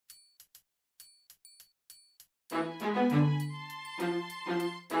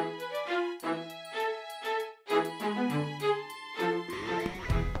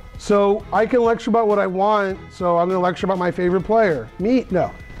So I can lecture about what I want, so I'm going to lecture about my favorite player. Me?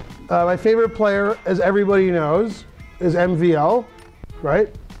 No. My favorite player, as everybody knows, is MVL,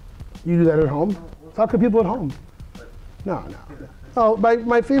 right? You do that at home. Talk to people at home. No. Oh,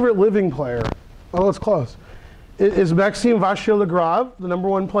 my favorite living player, oh, it's close, is Maxime Vachier-Lagrave, the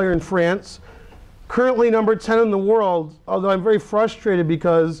 #1 player in France. Currently number 10 in the world, although I'm very frustrated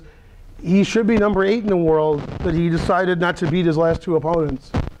because he should be number 8 in the world, but he decided not to beat his last 2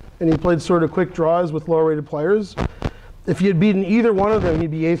 opponents. And he played sort of quick draws with lower rated players. If he had beaten either one of them, he'd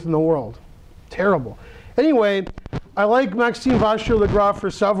be 8th in the world. Terrible. Anyway, I like Maxime Vachier-Lagrave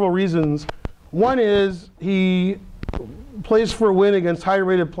for several reasons. One is he plays for a win against high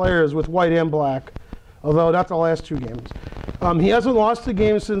rated players with white and black, although not the last 2 games. He hasn't lost a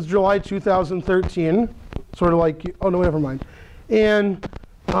game since July 2013, sort of like, oh no, never mind. And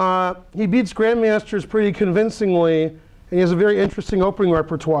he beats grandmasters pretty convincingly, and he has a very interesting opening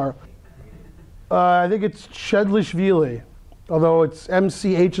repertoire. I think it's Shedlishvili, although it's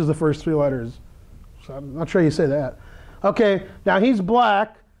MCH is the first 3 letters. So I'm not sure you say that. Okay, now he's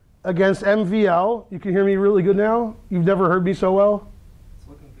black against MVL. You can hear me really good now? You've never heard me so well? It's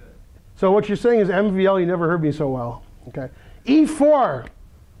looking good. So what you're saying is MVL, you never heard me so well. Okay. E4.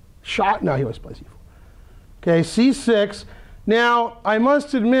 Shot. No, he always plays E4. Okay, C6. Now, I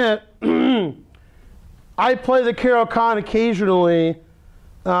must admit, I play the Caro-Kann occasionally.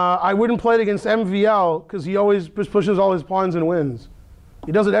 I wouldn't play it against MVL because he always pushes all his pawns and wins.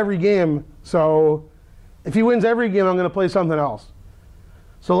 He does it every game. So if he wins every game, I'm going to play something else.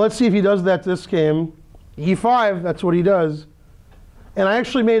 So let's see if he does that this game. E5, that's what he does. And I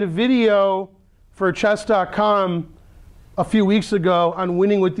actually made a video for chess.com a few weeks ago on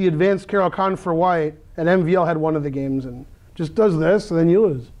winning with the advanced Caro-Kann for white. And MVL had one of the games and just does this, and then you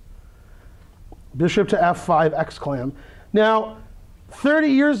lose. Bishop to F5, exclam. Now, 30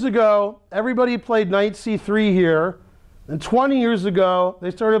 years ago, everybody played knight C3 here. And 20 years ago,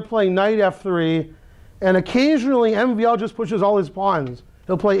 they started playing knight F3. And occasionally, MVL just pushes all his pawns.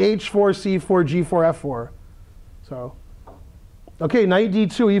 He'll play H4, C4, G4, F4. So, okay, knight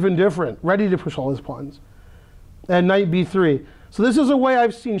D2, even different. Ready to push all his pawns. And knight B3. So this is a way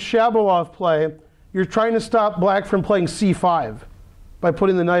I've seen Shabalov play. You're trying to stop black from playing C5 by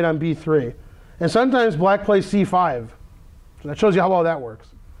putting the knight on B3. And sometimes black plays C5. So that shows you how well that works.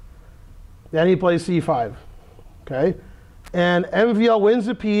 Then he plays C5. Okay? And MVL wins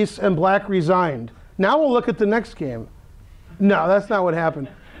a piece and black resigned. Now we'll look at the next game. No, that's not what happened.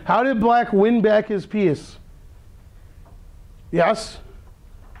 How did black win back his piece? Yes?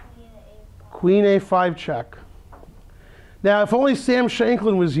 Queen A5 check. Now, if only Sam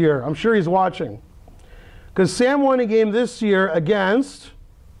Shanklin was here, I'm sure he's watching. Because Sam won a game this year against,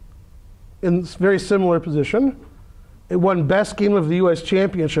 in this very similar position. It won best game of the US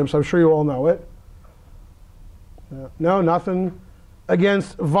Championships. I'm sure you all know it. No, nothing.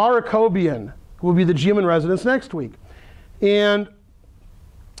 Against Varakobian, who will be the GM in residence next week. And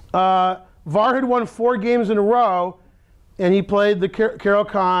Var had won 4 games in a row, and he played the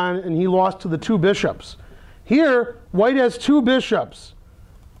Caro-Kann, and he lost to the 2 bishops. Here, white has 2 bishops,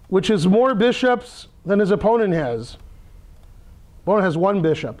 which is more bishops than his opponent has. Opponent has 1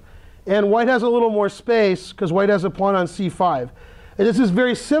 bishop. And white has a little more space, because white has a pawn on C5. And this is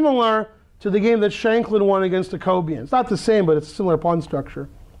very similar to the game that Shanklin won against Akobian. It's not the same, but it's a similar pawn structure.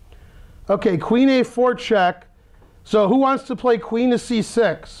 Okay, Queen A4 check. So who wants to play Queen to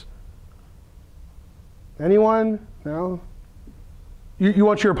C6? Anyone? No? You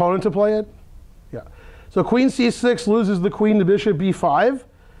want your opponent to play it? Yeah. So Queen C6 loses the queen to bishop B5.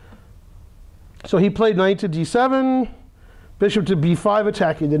 So he played knight to D7, bishop to B5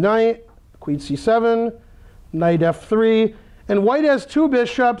 attacking the knight, queen C7, knight F3. And white has 2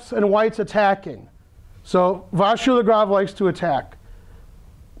 bishops, and white's attacking. So Vachier-Lagrave likes to attack.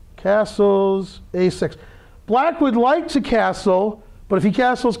 Castles, A6. Black would like to castle, but if he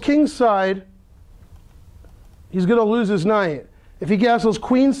castles kingside, he's going to lose his knight. If he castles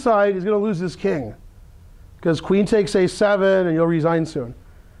queenside, he's going to lose his king, because queen takes A7, and you'll resign soon.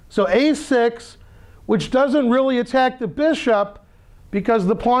 So A6, which doesn't really attack the bishop, because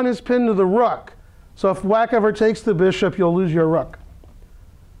the pawn is pinned to the rook. So if black ever takes the bishop, you'll lose your rook.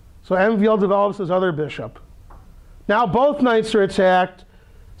 So MVL develops his other bishop. Now both knights are attacked,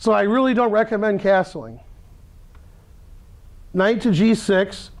 so I really don't recommend castling. Knight to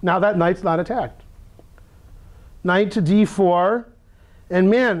G6, now that knight's not attacked. Knight to D4, and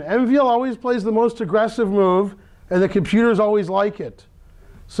man, MVL always plays the most aggressive move, and the computers always like it.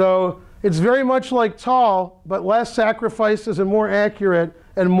 So it's very much like Tal, but less sacrifices and more accurate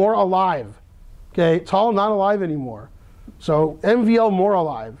and more alive. Okay, Tal not alive anymore. So MVL more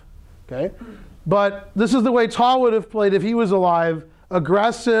alive. Okay? But this is the way Tall would have played if he was alive.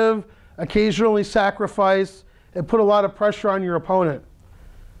 Aggressive, occasionally sacrifice, and put a lot of pressure on your opponent.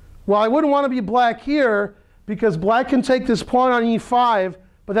 Well, I wouldn't want to be black here because black can take this pawn on e5,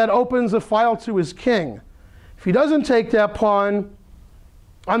 but that opens the file to his king. If he doesn't take that pawn,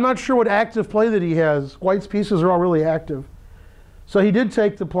 I'm not sure what active play that he has. White's pieces are all really active. So he did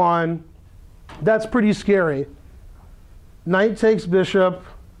take the pawn. That's pretty scary. Knight takes bishop.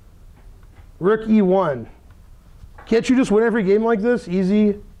 Rook e1. Can't you just win every game like this?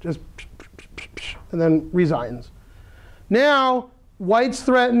 Easy. Just and then resigns. Now, white's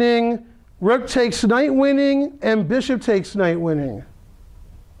threatening. Rook takes knight winning, and bishop takes knight winning.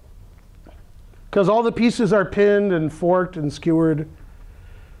 Because all the pieces are pinned and forked and skewered.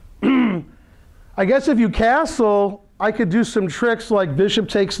 I guess if you castle, I could do some tricks like bishop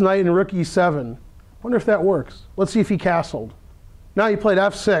takes knight and rook e7. Wonder if that works. Let's see if he castled. Now he played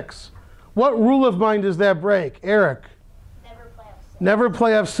f6. What rule of mine does that break? Eric? Never play f6. Never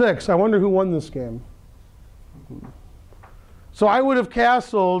play f6. I wonder who won this game. So I would have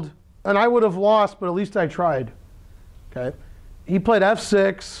castled, and I would have lost, but at least I tried. Okay. He played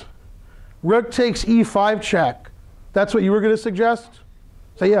f6. Rook takes e5 check. That's what you were going to suggest?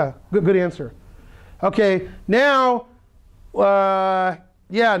 So yeah, good answer. Okay, now,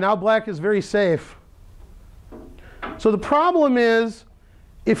 yeah, now black is very safe. So the problem is,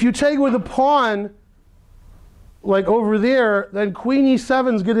 if you take with a pawn, like over there, then queen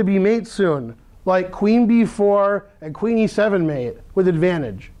e7 is going to be mate soon. Like queen b4 and queen e7 mate with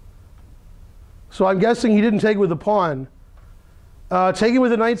advantage. So I'm guessing he didn't take with a pawn. Taking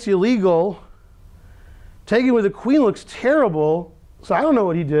with a knight's illegal. Taking with a queen looks terrible. So I don't know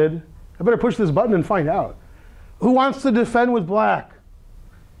what he did. I better push this button and find out. Who wants to defend with black?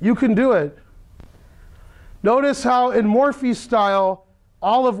 You can do it. Notice how in Morphy's style,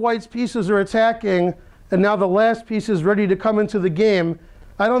 all of white's pieces are attacking, and now the last piece is ready to come into the game.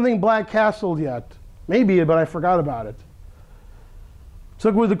 I don't think black castled yet. Maybe, but I forgot about it.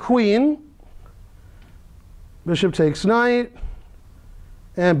 So with the queen, bishop takes knight,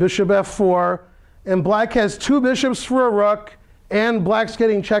 and bishop f4, and black has two bishops for a rook, and black's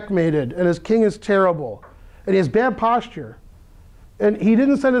getting checkmated, and his king is terrible. And he has bad posture. And he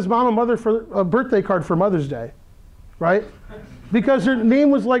didn't send his mom and mother for a birthday card for Mother's Day, right? Because her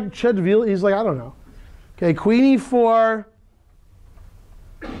name was like Chedville. He's like, I don't know. Okay, queen e4,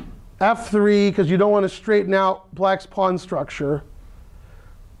 f3, because you don't want to straighten out black's pawn structure.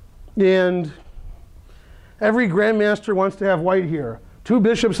 And every grandmaster wants to have white here. Two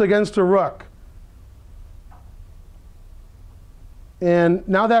bishops against a rook. And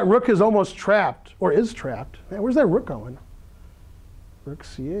now that rook is almost trapped, or is trapped. Man, where's that rook going? Rook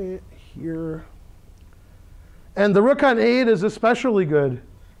c8 here. And the rook on 8 is especially good.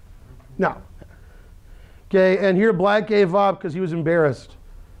 No. Okay, and here black gave up because he was embarrassed.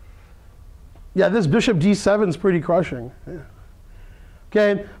 Yeah, this bishop d7 is pretty crushing. Yeah.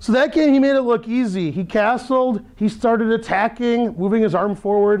 Okay, so that game he made it look easy. He castled, he started attacking, moving his arm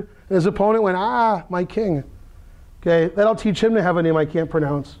forward, and his opponent went, ah, my king. Okay, that'll teach him to have a name I can't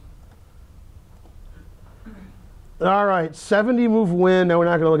pronounce. All right, 70 move win. Now we're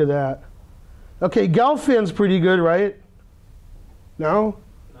not going to look at that. Okay, Gelfand's pretty good, right? No?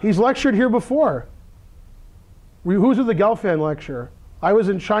 He's lectured here before. Who's at the Gelfand lecture? I was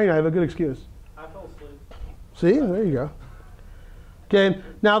in China. I have a good excuse. I fell asleep. See? There you go. Okay,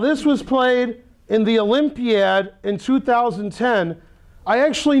 now this was played in the Olympiad in 2010. I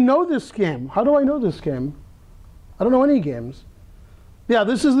actually know this game. How do I know this game? I don't know any games. Yeah,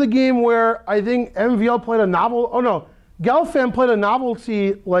 this is the game where I think MVL played a novel. Oh no, Gelfand played a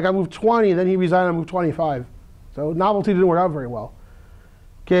novelty like on move 20, then he resigned on move 25. So novelty didn't work out very well.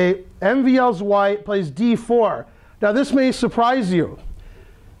 Okay, MVL's white plays d4. Now this may surprise you.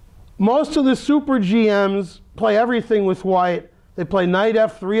 Most of the super GMs play everything with white. They play knight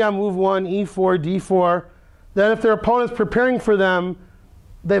f3 on move 1, e4, d4. Then if their opponent's preparing for them,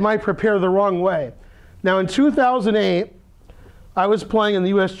 they might prepare the wrong way. Now in 2008, I was playing in the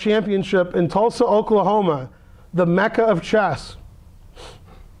US Championship in Tulsa, Oklahoma, the mecca of chess.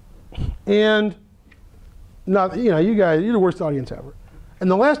 And now, you know, you guys, you're the worst audience ever.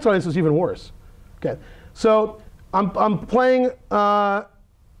 And the last audience was even worse. Okay, so I'm playing Alexander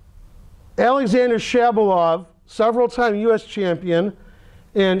Shabalov, several-time US champion,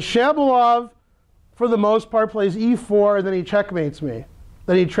 and Shabalov, for the most part, plays e4, and then he checkmates me.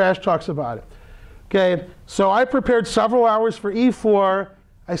 Then he trash talks about it. Okay, so I prepared several hours for e4.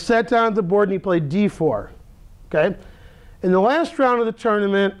 I sat down at the board and he played d4. Okay, in the last round of the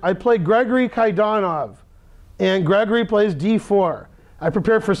tournament, I played Gregory Kaidanov, and Gregory plays d4. I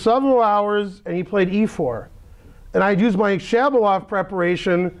prepared for several hours, and he played e4. And I used my Shabalov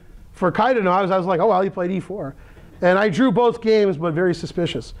preparation for Kaidanov. I was like, oh, well, he played e4. And I drew both games, but very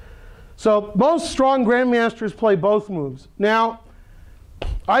suspicious. So most strong grandmasters play both moves. Now,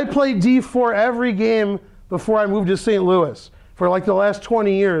 I played d4 every game before I moved to St. Louis for like the last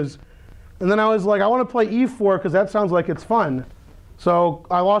 20 years. And then I was like, I want to play e4 because that sounds like it's fun. So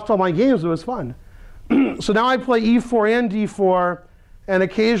I lost all my games. It was fun. So now I play e4 and d4. And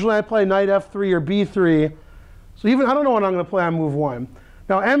occasionally I play knight f3 or b3. So even I don't know what I'm going to play on move 1.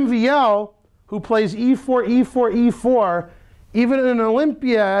 Now MVL, who plays e4, e4, e4, even in an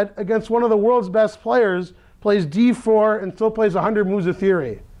Olympiad against one of the world's best players, plays d4 and still plays 100 moves of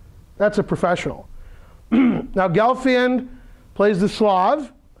theory. That's a professional. Now Gelfand plays the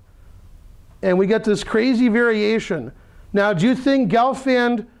Slav, and we get this crazy variation. Now, do you think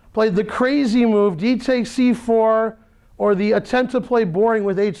Gelfand played the crazy move, d takes c4, or the attempt to play boring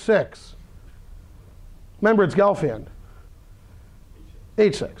with h6? Remember, it's Gelfand.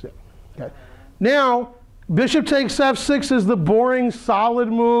 h6, yeah. Okay. Now, bishop takes f6 is the boring, solid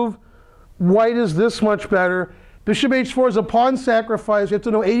move. White is this much better. Bishop h4 is a pawn sacrifice. You have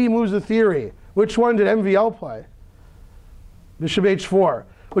to know 80 moves of theory. Which one did MVL play? Bishop h4.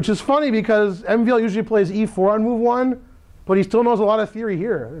 Which is funny because MVL usually plays e4 on move 1, but he still knows a lot of theory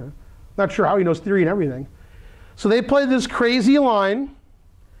here. Not sure how he knows theory and everything. So they played this crazy line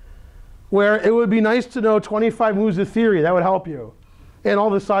where it would be nice to know 25 moves of theory. That would help you. And all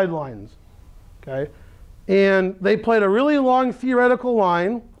the sidelines. Okay? And they played a really long theoretical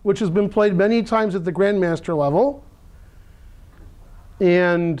line, which has been played many times at the grandmaster level.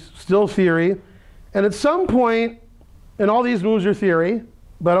 And still theory. And at some point, and all these moves are theory,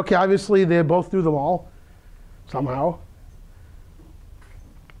 but okay, obviously they both do them all, somehow.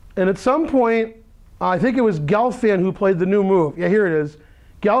 And at some point, I think it was Gelfand who played the new move. Yeah, here it is.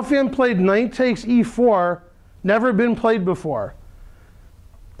 Gelfand played knight takes e4, never been played before.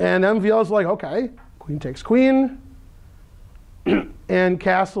 And MVL's like, okay, queen takes queen, and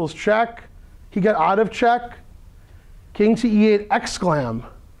castles check. He got out of check. King to e8 exclam.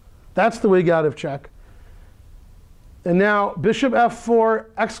 That's the way he got out of check. And now bishop f4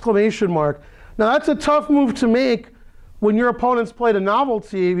 exclamation mark. Now that's a tough move to make when your opponent's played a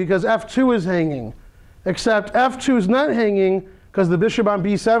novelty because f2 is hanging. Except f2 is not hanging because the bishop on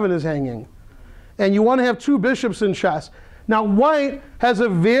b7 is hanging. And you want to have two bishops in chess. Now white has a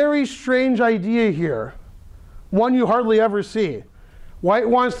very strange idea here. One you hardly ever see. White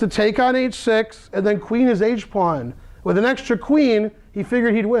wants to take on h6 and then queen his h-pawn. With an extra queen, he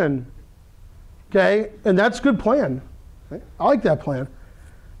figured he'd win. Okay, and that's a good plan. Okay? I like that plan.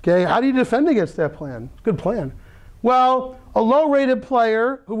 Okay, how do you defend against that plan? Good plan. Well, a low-rated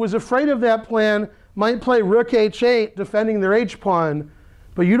player who was afraid of that plan might play rook h8 defending their h-pawn,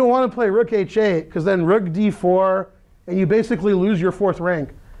 but you don't want to play rook h8 because then rook d4 and you basically lose your fourth rank.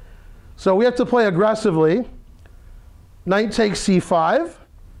 So we have to play aggressively. Knight takes c5,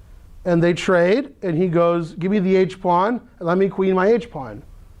 and they trade, and he goes, give me the h-pawn, and let me queen my h-pawn.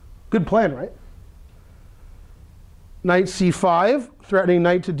 Good plan, right? Knight c5, threatening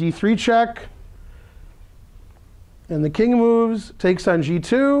knight to d3 check. And the king moves, takes on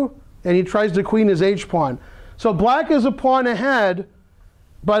g2, and he tries to queen his h-pawn. So black is a pawn ahead,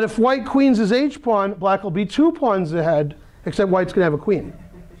 but if white queens his h-pawn, black will be 2 pawns ahead, except white's going to have a queen.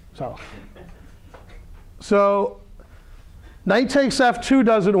 So knight takes f2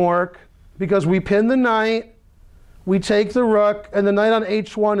 doesn't work because we pin the knight, we take the rook, and the knight on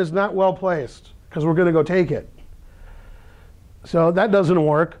h1 is not well placed because we're going to go take it. So that doesn't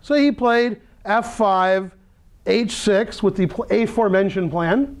work. So he played f5, h6 with the aforementioned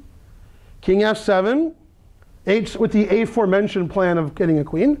plan, king f7, with the aforementioned plan of getting a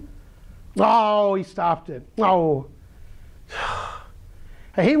queen. Oh, he stopped it. Oh.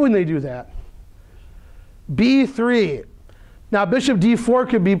 I hate when they do that. b3. Now bishop d4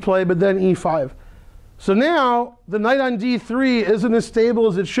 could be played, but then e5. So now the knight on d3 isn't as stable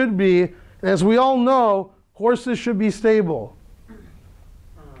as it should be. And as we all know, horses should be stable.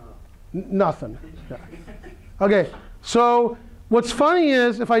 Nothing. Yeah. Okay, so what's funny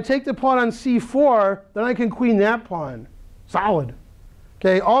is if I take the pawn on c4, then I can queen that pawn. Solid.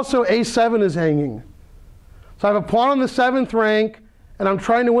 Okay, also a7 is hanging. So I have a pawn on the 7th rank, and I'm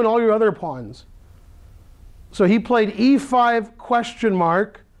trying to win all your other pawns. So he played e5 question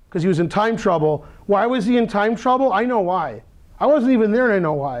mark because he was in time trouble. Why was he in time trouble? I know why. I wasn't even there and I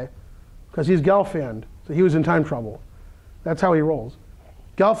know why. Because he's Gelfand, so he was in time trouble. That's how he rolls.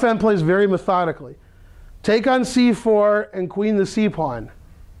 Gelfand plays very methodically. Take on c4 and queen the c pawn.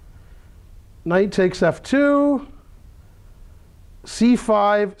 Knight takes f2.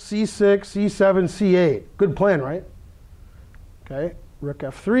 c5, c6, c7, c8. Good plan, right? Okay, rook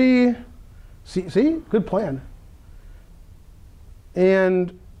f3. See? Good plan.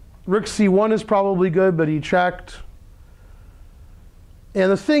 And rook c1 is probably good, but he checked.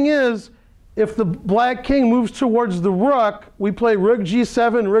 And the thing is, if the black king moves towards the rook, we play rook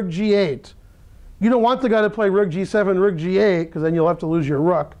g7, rook g8. You don't want the guy to play rook g7, rook g8, because then you'll have to lose your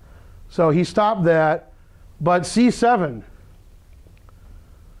rook. So he stopped that, but c7.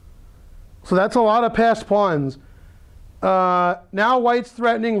 So that's a lot of passed pawns. Now white's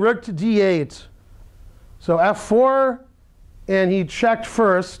threatening rook to d8. So f4, and he checked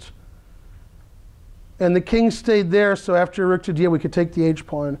first. And the king stayed there, so after rook to d8, we could take the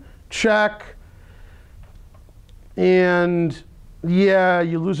h-pawn. Check. And yeah,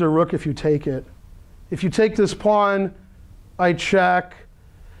 you lose a rook if you take it. If you take this pawn, I check.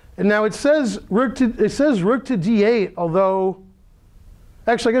 And now it says rook to d8, although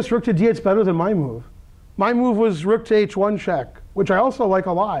actually I guess rook to d8 is better than my move. My move was rook to h1 check, which I also like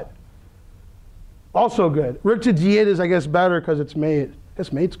a lot. Also good. Rook to d8 is, I guess, better because it's mate. I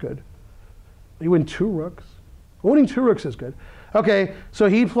guess mate's good. You win 2 rooks. Winning 2 rooks is good. Okay, so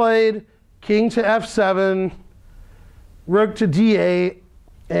he played king to f7, rook to d8,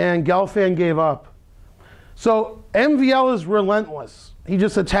 and Gelfand gave up. So MVL is relentless. He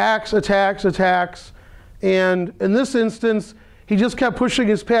just attacks, attacks, attacks. And in this instance, he just kept pushing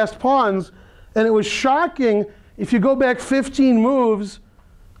his passed pawns. And it was shocking. If you go back 15 moves,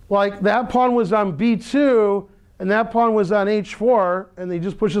 like that pawn was on b2, and that pawn was on h4, and he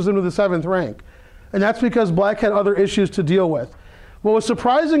just pushes him to the 7th rank. And that's because black had other issues to deal with. What was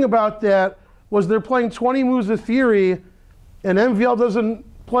surprising about that was they're playing 20 moves of theory, and MVL doesn't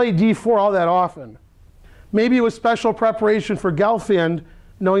play d4 all that often. Maybe it was special preparation for Gelfand,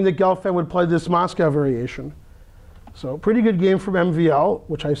 knowing that Gelfand would play this Moscow variation. So pretty good game from MVL,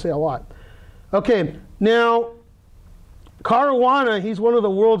 which I say a lot. Okay, now Caruana, he's one of the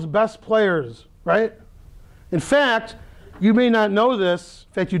world's best players, right? In fact, you may not know this.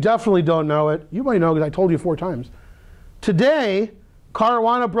 In fact, you definitely don't know it. You might know because I told you 4 times. Today,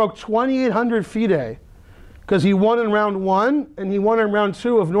 Caruana broke 2,800 FIDE because he won in round 1 and he won in round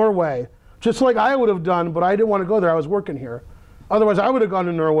 2 of Norway. Just like I would have done, but I didn't want to go there. I was working here. Otherwise, I would have gone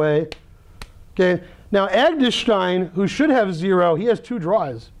to Norway. Okay. Now, Agdestein, who should have 0, he has 2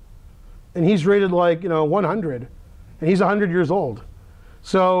 draws. And he's rated like, 100. And he's 100 years old.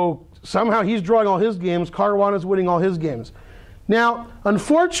 So somehow he's drawing all his games. Caruana's winning all his games. Now,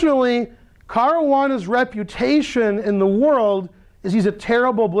 unfortunately, Caruana's reputation in the world is he's a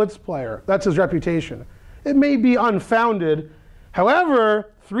terrible blitz player. That's his reputation. It may be unfounded.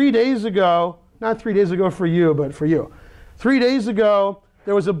 However, 3 days ago, not 3 days ago for you, but for you. 3 days ago,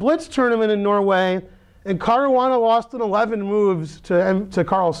 there was a blitz tournament in Norway, and Caruana lost in 11 moves to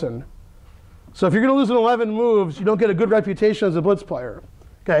Carlsen. So if you're going to lose in 11 moves, you don't get a good reputation as a blitz player,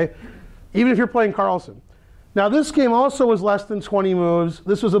 okay? Even if you're playing Carlsen. Now this game also was less than 20 moves.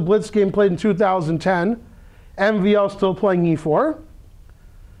 This was a blitz game played in 2010. MVL still playing e4.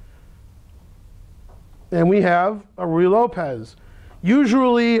 And we have a Ruy Lopez.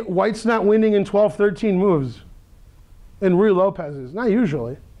 Usually, white's not winning in 12, 13 moves. And Ruy Lopez is, not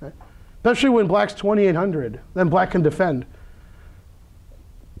usually. Okay? Especially when black's 2,800. Then black can defend.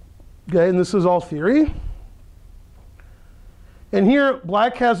 Okay, and this is all theory. And here,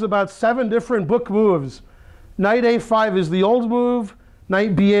 black has about 7 different book moves. Knight a5 is the old move.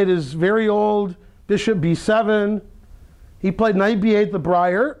 Knight b8 is very old. Bishop b7. He played knight b8 the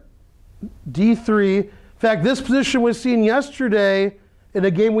Briar. d3. In fact, this position was seen yesterday in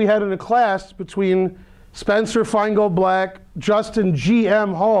a game we had in a class between Spencer Finegold Black, Justin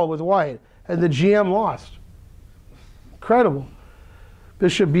GM Hall with white, and the GM lost. Incredible.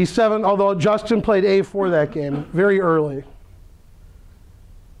 Bishop b7, although Justin played a4 that game, very early.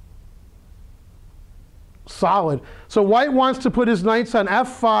 Solid. So white wants to put his knights on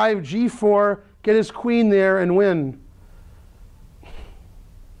f5, g4, get his queen there, and win.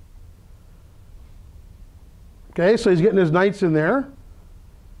 Okay, so he's getting his knights in there.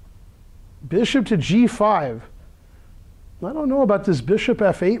 Bishop to g5. I don't know about this bishop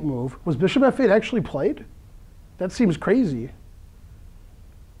f8 move. Was bishop f8 actually played? That seems crazy.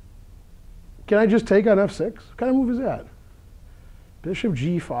 Can I just take on f6? What kind of move is that? Bishop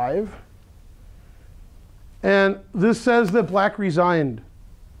g5. And this says that black resigned.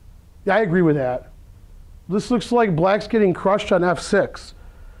 Yeah, I agree with that. This looks like black's getting crushed on f6.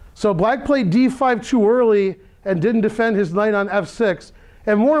 So black played d5 too early and didn't defend his knight on f6.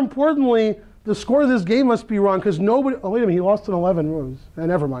 And more importantly, the score of this game must be wrong because nobody, oh wait a minute, he lost in 11 moves.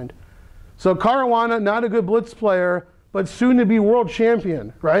 Never mind. So Caruana, not a good blitz player, but soon to be world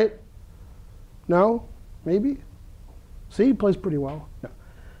champion, right? No? Maybe? See, he plays pretty well. No.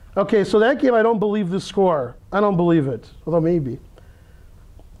 Okay, so that game, I don't believe the score. I don't believe it, although maybe.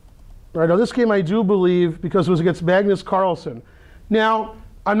 All right, now this game I do believe because it was against Magnus Carlsen. Now,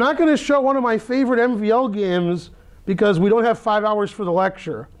 I'm not going to show one of my favorite MVL games because we don't have 5 hours for the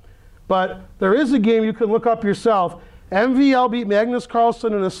lecture. But there is a game you can look up yourself. MVL beat Magnus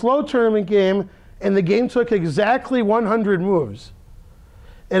Carlsen in a slow tournament game, and the game took exactly 100 moves.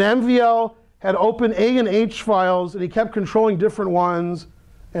 And MVL had open A and H files, and he kept controlling different ones.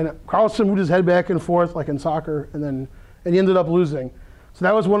 And Carlsen moved his head back and forth like in soccer, and he ended up losing. So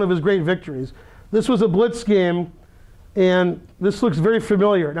that was one of his great victories. This was a blitz game, and this looks very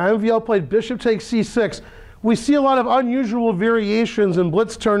familiar. Now MVL played bishop takes c6. We see a lot of unusual variations in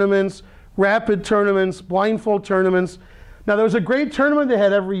blitz tournaments, rapid tournaments, blindfold tournaments. Now there was a great tournament they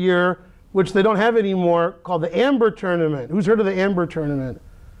had every year, which they don't have anymore, called the Amber Tournament. Who's heard of the Amber Tournament?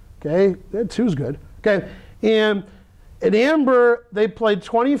 Okay, that two's good. Okay, and in Amber, they played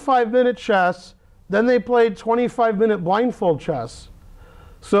 25-minute chess, then they played 25-minute blindfold chess.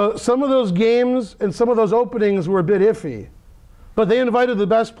 So some of those games and some of those openings were a bit iffy. But they invited the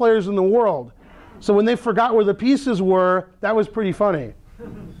best players in the world. So when they forgot where the pieces were, that was pretty funny.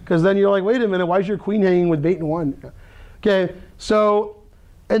 Because then you're like, wait a minute, why is your queen hanging with bait and one? Okay, so,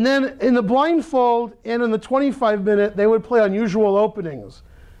 and then in the blindfold and in the 25-minute, they would play unusual openings.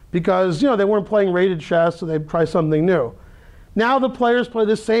 Because, you know, they weren't playing rated chess, so they'd try something new. Now the players play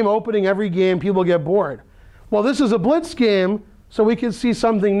the same opening every game, people get bored. Well, this is a blitz game, so we can see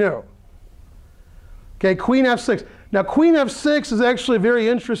something new. Okay, queen f6. Now queen f6 is actually a very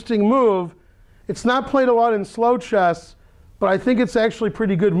interesting move. It's not played a lot in slow chess, but I think it's actually a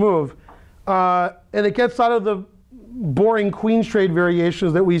pretty good move. And it gets out of the boring queen trade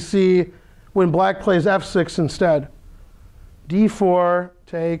variations that we see when black plays f6 instead. d4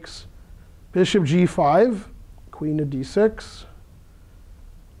 takes bishop g5, queen to d6.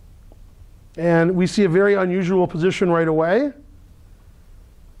 And we see a very unusual position right away.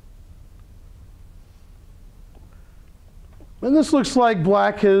 And this looks like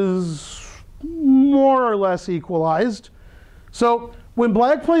black is more or less equalized. So when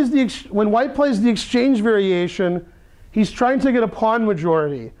white plays the exchange variation, he's trying to get a pawn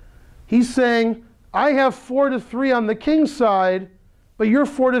majority. He's saying, I have 4-3 on the king side, but your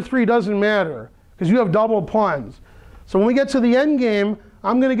 4-3 doesn't matter because you have double pawns. So when we get to the end game,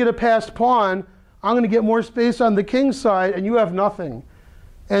 I'm going to get a passed pawn. I'm going to get more space on the king side, and you have nothing.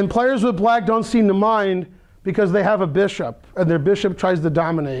 And players with black don't seem to mind because they have a bishop, and their bishop tries to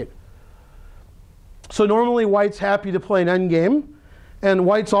dominate. So normally white's happy to play an endgame, and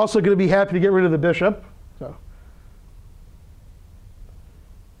white's also going to be happy to get rid of the bishop. So.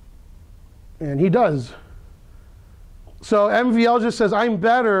 And he does. So MVL just says, I'm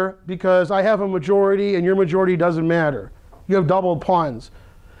better because I have a majority and your majority doesn't matter. You have double pawns.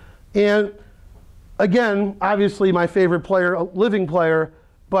 And again, obviously my favorite player, a living player,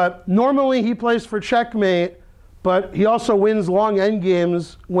 but normally he plays for checkmate, but he also wins long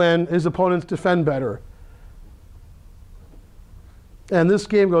endgames when his opponents defend better. And this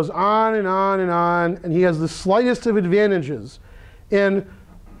game goes on and on and on, and he has the slightest of advantages. And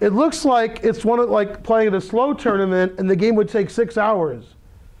it looks like it's like playing at a slow tournament and the game would take 6 hours.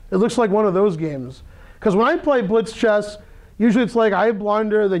 It looks like one of those games. Because when I play blitz chess, usually it's like I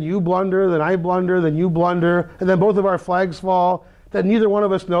blunder, then you blunder, then I blunder, then you blunder, and then both of our flags fall, then neither one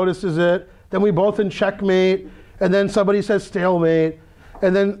of us notices it, then we both in checkmate, and then somebody says stalemate,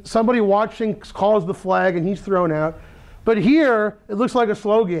 and then somebody watching calls the flag and he's thrown out. But here, it looks like a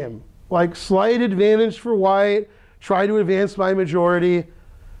slow game. Like slight advantage for white, try to advance my majority,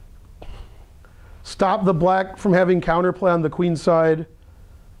 stop the black from having counterplay on the queen side,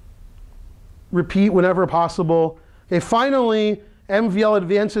 repeat whenever possible. Okay, finally, MVL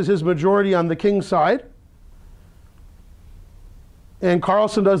advances his majority on the king side. And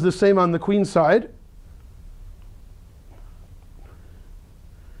Carlsen does the same on the queen side.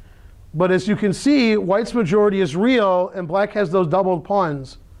 But as you can see, white's majority is real, and black has those doubled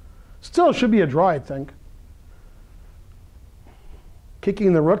pawns. Still, it should be a draw, I think.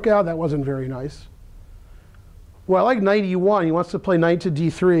 Kicking the rook out, that wasn't very nice. Well, I like knight e1. He wants to play knight to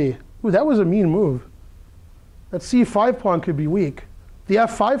d3. Ooh, that was a mean move. That c5 pawn could be weak. The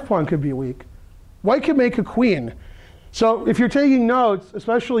f5 pawn could be weak. White could make a queen. So if you're taking notes,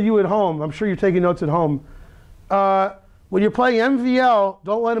 especially you at home, I'm sure you're taking notes at home, when you're playing MVL,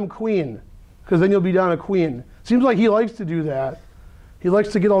 don't let him queen, because then you'll be down a queen. Seems like he likes to do that. He likes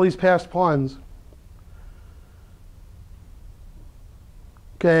to get all these passed pawns.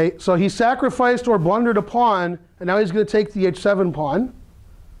 Okay, so he sacrificed or blundered a pawn, and now he's going to take the h7 pawn.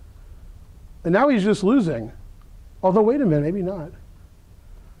 And now he's just losing. Although, wait a minute, maybe not.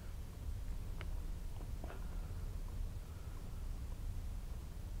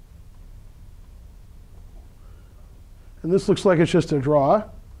 And this looks like it's just a draw.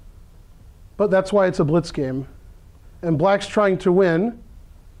 But that's why it's a blitz game. And black's trying to win.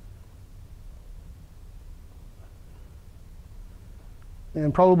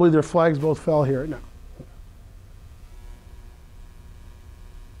 And probably their flags both fell here. No.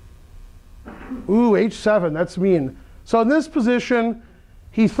 Ooh, h7, that's mean. So in this position,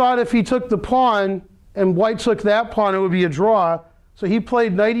 he thought if he took the pawn and white took that pawn, it would be a draw. So he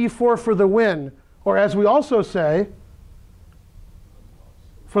played knight e4 for the win. Or as we also say,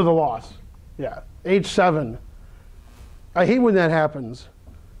 for the loss. Yeah, h7. I hate when that happens.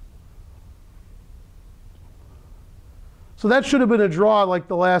 So that should have been a draw like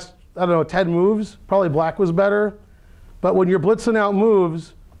the last, I don't know, 10 moves. Probably black was better. But when you're blitzing out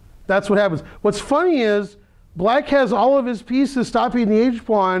moves, that's what happens. What's funny is black has all of his pieces stopping the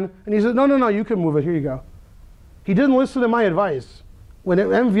h-pawn, and he said, no, no, no, you can move it. Here you go. He didn't listen to my advice. When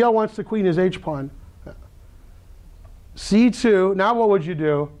MVL wants to queen his h-pawn. c2, now what would you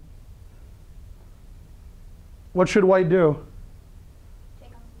do? What should white do?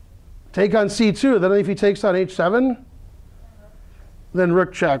 Take on c2. Then if he takes on h7, then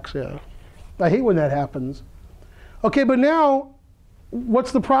rook checks, yeah. I hate when that happens. Okay, but now,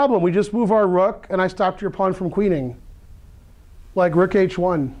 what's the problem? We just move our rook, and I stopped your pawn from queening. Like rook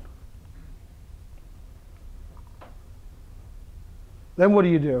h1. Then what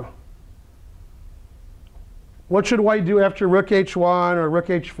do? What should white do after rook h1, or rook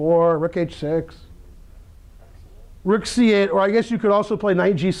h4, or rook h6? Rook c8, or I guess you could also play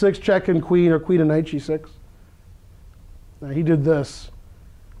knight g6, check and queen, or queen and knight g6. Now he did this.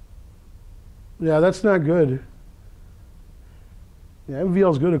 Yeah, that's not good. Yeah,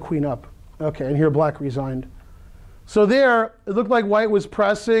 MVL is good at queen up. Okay, and here black resigned. So there, it looked like white was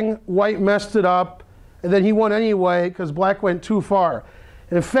pressing. White messed it up, and then he won anyway because black went too far.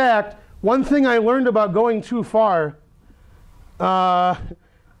 And in fact, one thing I learned about going too far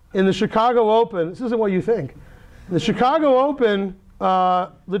in the Chicago Open, this isn't what you think. In the Chicago Open,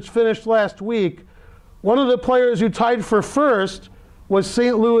 which finished last week, one of the players who tied for first was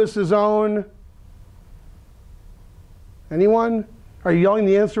St. Louis's own. Anyone? Are you yelling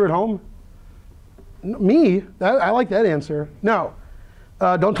the answer at home? Me? I like that answer. No.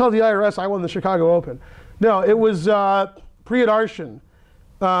 Don't tell the IRS I won the Chicago Open. No, it was Priyadarshyan.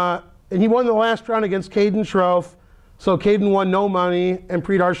 And he won the last round against Caden Shroff. So Caden won no money, and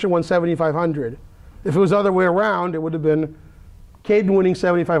Priyadarshyan won $7,500. If it was the other way around, it would have been Caden winning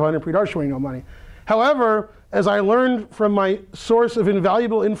 $7,500, Priyadarshyan winning no money. However, as I learned from my source of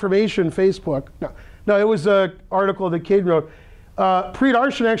invaluable information, Facebook, no, it was an article that Caden wrote.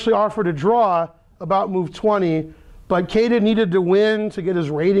 Priyadarshyan actually offered a draw about move 20, but Caden needed to win to get his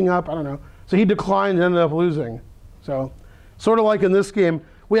rating up. I don't know. So he declined and ended up losing. So sort of like in this game,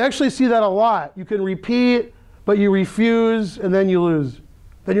 we actually see that a lot. You can repeat, but you refuse, and then you lose.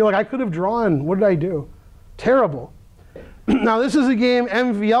 Then you're like, I could have drawn. What did I do? Terrible. Now, this is a game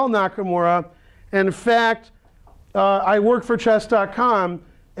MVL Nakamura. And in fact, I work for chess.com,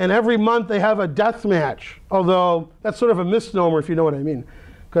 and every month they have a death match. Although that's sort of a misnomer, if you know what I mean,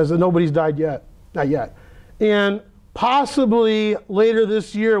 because nobody's died yet. Not yet. And possibly later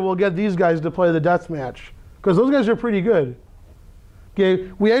this year, we'll get these guys to play the death match, because those guys are pretty good.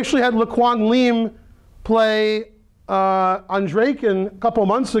 Okay, we actually had Laquan Lim play Andreykin a couple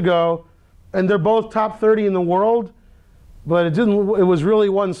months ago, and they're both top 30 in the world, but it was really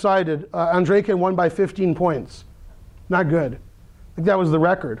one-sided. Andreykin won by 15 points. Not good. I think that was the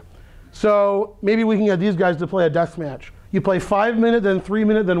record. So maybe we can get these guys to play a death match. You play 5 minute, then 3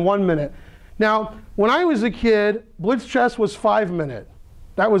 minute, then 1 minute. Now, when I was a kid, blitz chess was 5 minute.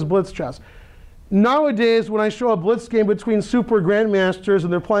 That was blitz chess. Nowadays, when I show a blitz game between super grandmasters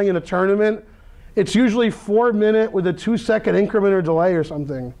and they're playing in a tournament, it's usually 4 minute with a 2-second increment or delay or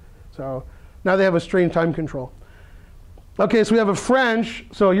something. So now they have a strained time control. Okay, so we have a French,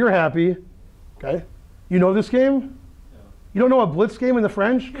 so you're happy. Okay. You know this game? No. You don't know a blitz game in the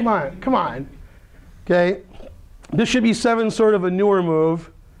French? Come on, come on. Okay. Bishop e7, sort of a newer move.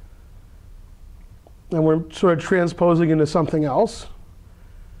 And we're sort of transposing into something else.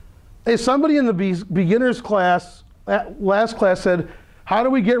 Hey, somebody in the beginner's class, last class said, how do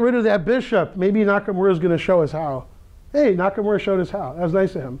we get rid of that bishop? Maybe Nakamura is going to show us how. Hey, Nakamura showed us how. That was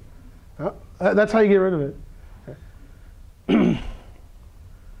nice of him. That's how you get rid of it. Okay.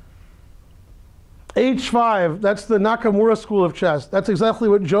 H5, that's the Nakamura school of chess. That's exactly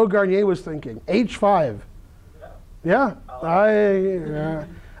what Joe Garnier was thinking. H5. Yeah.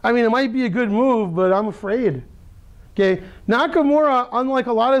 I mean, it might be a good move, but I'm afraid. Okay. Nakamura, unlike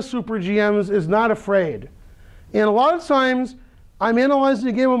a lot of super GMs, is not afraid. And a lot of times, I'm analyzing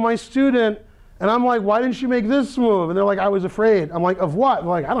a game with my student, and I'm like, why didn't you make this move? And they're like, I was afraid. I'm like, of what? They're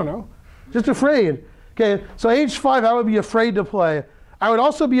like, I don't know. Just afraid. Okay, so h5, I would be afraid to play. I would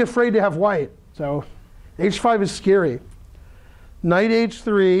also be afraid to have white. So h5 is scary. Knight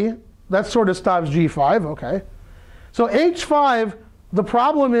h3, that sort of stops g5, okay. So h5, the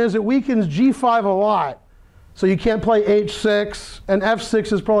problem is it weakens g5 a lot. So you can't play h6, and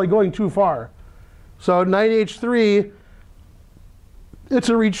f6 is probably going too far. So knight h3, it's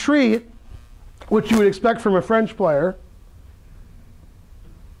a retreat, which you would expect from a French player.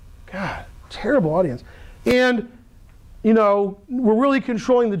 God, terrible audience. And, you know, we're really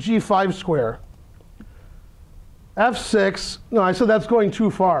controlling the g5 square. f6, no, I said that's going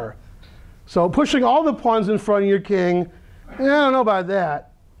too far. So pushing all the pawns in front of your king, I don't know about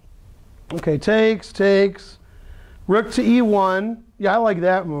that. Okay, takes. Rook to e1. Yeah, I like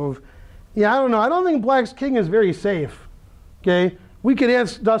that move. Yeah, I don't know. I don't think black's king is very safe. Okay? We could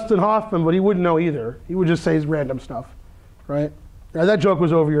ask Dustin Hoffman, but he wouldn't know either. He would just say random stuff, right? Now, that joke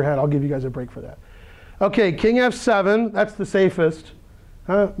was over your head. I'll give you guys a break for that. Okay, king f7. That's the safest.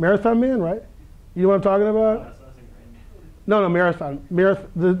 Huh? Marathon Man, right? You know what I'm talking about? No, Marathon.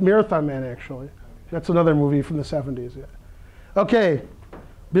 The Marathon Man, actually. That's another movie from the 70s. Yeah. Okay,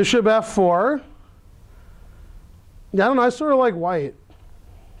 bishop f4. Yeah, I don't know. I sort of like white.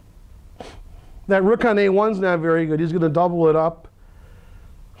 That rook on a1's not very good. He's going to double it up.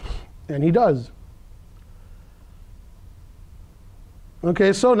 And he does.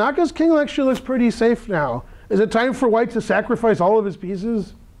 Okay, so Naka's king actually looks pretty safe now. Is it time for white to sacrifice all of his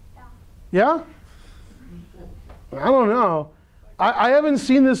pieces? Yeah? I don't know. I haven't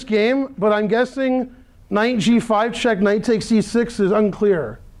seen this game, but I'm guessing knight g5 check, knight takes c6 is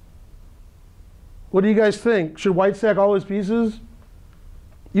unclear. What do you guys think? Should white sack all his pieces?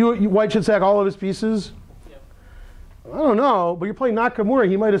 White should sack all of his pieces? Yep. I don't know, but you're playing Nakamura.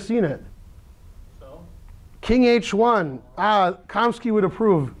 He might have seen it. So? King h1. Kamsky would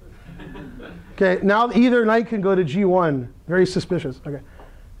approve. Okay, now either knight can go to g1. Very suspicious. Okay,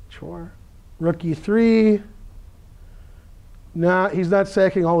 sure. Rook e3. Nah, he's not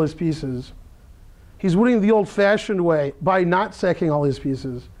sacking all his pieces. He's winning the old-fashioned way by not sacking all his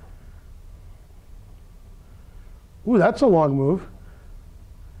pieces. Ooh, that's a long move.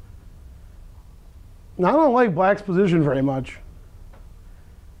 Now, I don't like black's position very much.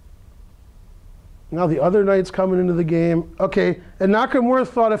 Now the other knight's coming into the game. Okay, and Nakamura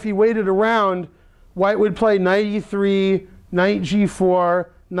thought if he waited around, white would play knight e3, knight g4,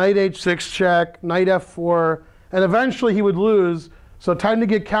 knight h6 check, knight f4, and eventually he would lose. So time to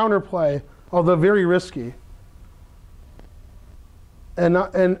get counterplay, although very risky. And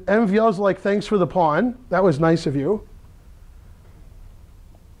MVL's like, thanks for the pawn. That was nice of you.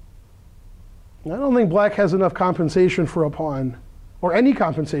 I don't think black has enough compensation for a pawn, or any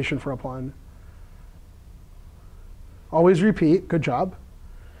compensation for a pawn. Always repeat. Good job.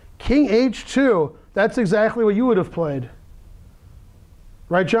 King h2. That's exactly what you would have played.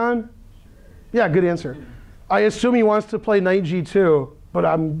 Right, John? Yeah, good answer. I assume he wants to play knight g2, but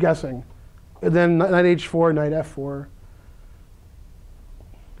I'm guessing. And then knight h4, knight f4.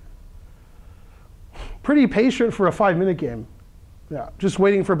 Pretty patient for a 5-minute game. Yeah, just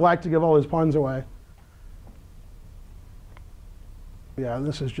waiting for black to give all his pawns away. Yeah,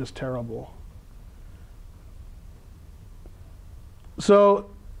 this is just terrible. So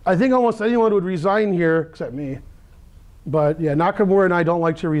I think almost anyone would resign here, except me. But yeah, Nakamura and I don't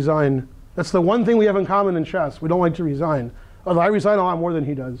like to resign. That's the one thing we have in common in chess. We don't like to resign. Although I resign a lot more than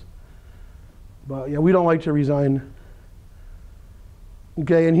he does. But yeah, we don't like to resign.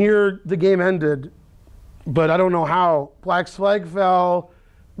 Okay, and here the game ended. But I don't know how. Black's flag fell.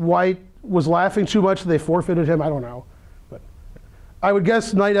 White was laughing too much. They forfeited him. I don't know. But I would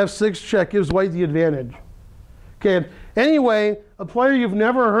guess knight f6 check gives white the advantage. Okay. Anyway, a player you've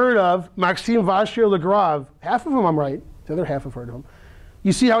never heard of, Maxime Vachier-Lagrave. Half of them I'm right. The other half have heard of him.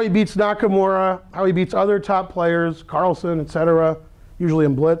 You see how he beats Nakamura, how he beats other top players, Carlsen, etc., usually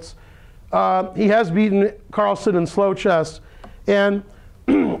in blitz. He has beaten Carlsen in slow chess. And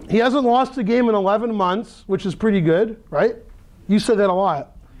he hasn't lost a game in 11 months, which is pretty good, right? You said that a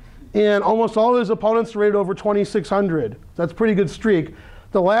lot. And almost all of his opponents rated over 2,600. That's a pretty good streak.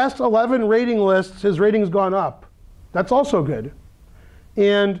 The last 11 rating lists, his rating's gone up. That's also good.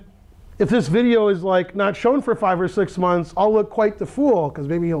 And if this video is like not shown for 5 or 6 months, I'll look quite the fool, because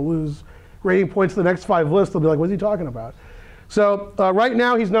maybe he'll lose rating points to the next 5 lists. They'll be like, what's he talking about? So right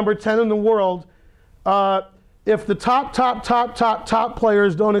now, he's number 10 in the world. if the top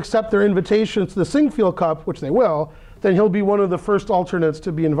players don't accept their invitations to the Singfield Cup, which they will, then he'll be one of the first alternates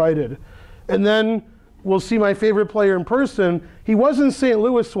to be invited. And then we'll see my favorite player in person. He was in St.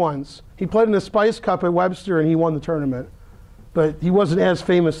 Louis once. He played in the Spice Cup at Webster and he won the tournament. But he wasn't as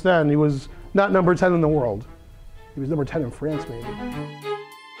famous then. He was not number 10 in the world. He was number 10 in France, maybe.